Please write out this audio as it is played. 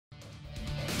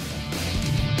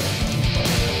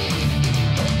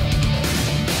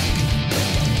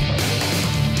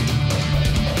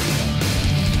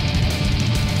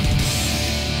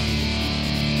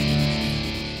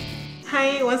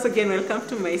once again, welcome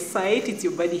to my site. It's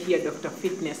your buddy here, Dr.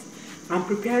 Fitness. I'm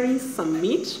preparing some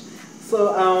meat.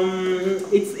 So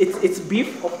it's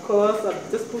beef, of course.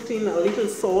 I've just put in a little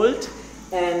salt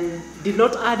and did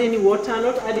not add any water,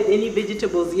 not added any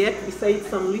vegetables yet, besides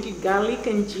some little garlic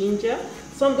and ginger.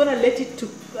 So I'm gonna let it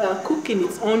cook in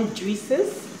its own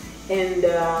juices. And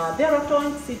thereafter,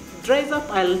 once it dries up,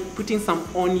 I'll put in some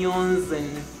onions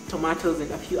and tomatoes and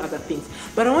a few other things.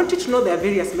 But I want you to know there are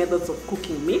various methods of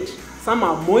cooking meat. Some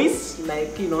are moist,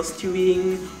 like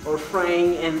stewing or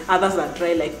frying, and others are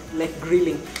dry, like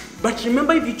grilling. But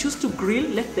remember, if you choose to grill,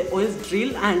 let the oils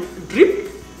drip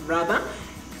rather,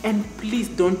 and please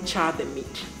don't char the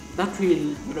meat. That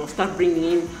will start bringing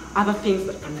in other things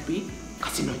that can be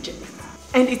carcinogenic.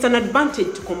 And it's an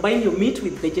advantage to combine your meat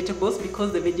with vegetables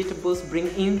because the vegetables bring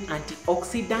in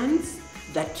antioxidants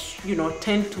that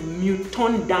tend to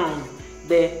tone down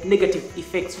the negative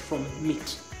effects from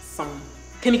meat. Some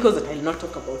chemicals that I'll not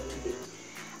talk about today.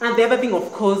 And the other thing,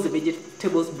 of course, the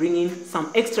vegetables bring in some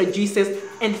extra juices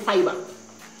and fiber.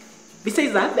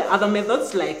 Besides that, there are other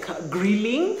methods like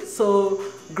grilling. So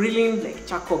grilling, like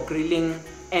charcoal grilling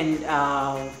and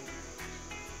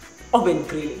oven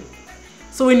grilling.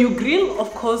 So when you grill,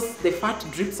 of course, the fat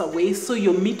drips away, so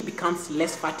your meat becomes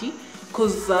less fatty.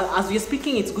 Because as we're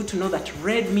speaking, it's good to know that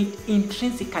red meat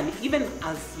intrinsically, even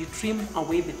as you trim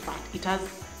away the fat, it has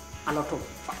a lot of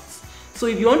fats. So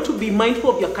if you want to be mindful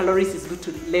of your calories, it's good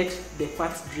to let the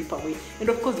fats drip away. And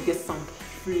of course, you get some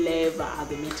flavor at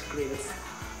the meat grills.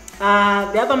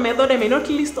 The other method, I may not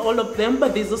list all of them,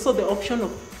 but there's also the option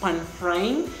of pan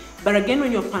frying. But again,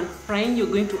 when you're pan frying, you're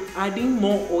going to adding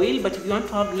more oil. But if you want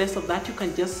to have less of that, you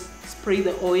can just spray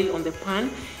the oil on the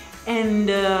pan. And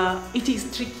it is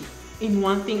tricky. In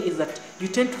one thing is that you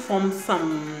tend to form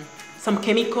some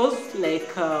chemicals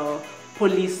like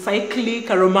polycyclic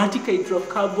aromatic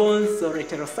hydrocarbons or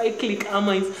heterocyclic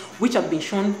amines, which have been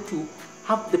shown to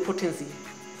have the potency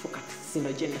for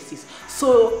carcinogenesis.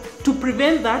 So to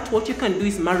prevent that, what you can do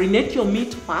is marinate your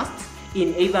meat first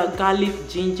in either garlic,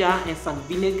 ginger, and some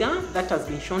vinegar. That has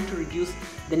been shown to reduce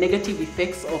the negative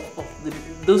effects of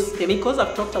those chemicals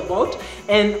I've talked about,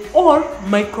 or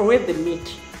microwave the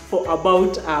meat for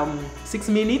about 6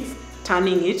 minutes,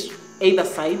 turning it either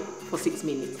side for 6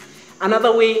 minutes.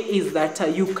 Another way is that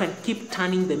you can keep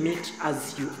turning the meat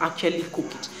as you actually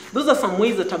cook it. Those are some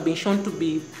ways that have been shown to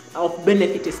be of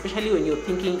benefit, especially when you're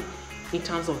thinking in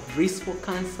terms of risk for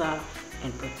cancer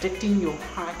and protecting your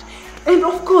heart. And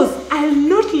of course, I'll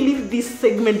not leave this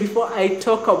segment before I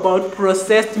talk about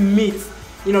processed meats.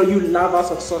 You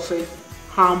lovers of sausage,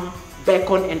 ham,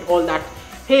 bacon, and all that.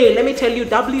 Hey, let me tell you,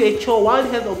 WHO,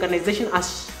 World Health Organization,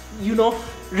 has,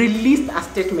 released a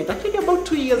statement, actually about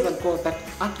 2 years ago, that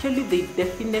actually they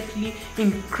definitely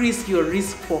increase your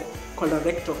risk for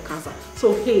colorectal cancer.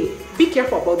 So hey, be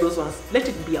careful about those ones. Let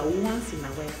it be a once in a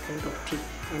while kind of treat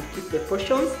and keep the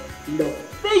portions low.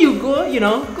 There you go,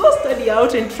 go study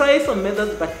out and try some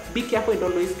methods, but be careful and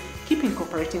always keep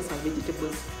incorporating some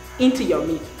vegetables into your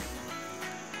meat.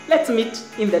 Let's meet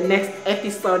in the next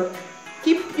episode.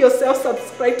 Keep yourself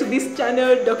subscribed to this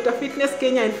channel, Dr. Fitness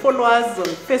Kenya, and follow us on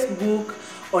Facebook,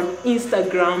 on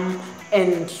Instagram,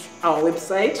 and our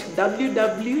website,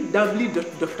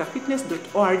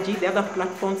 www.drfitness.org. The other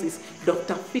platforms is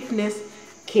Dr. Fitness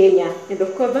Kenya. And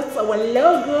of course, that's our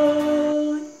logo.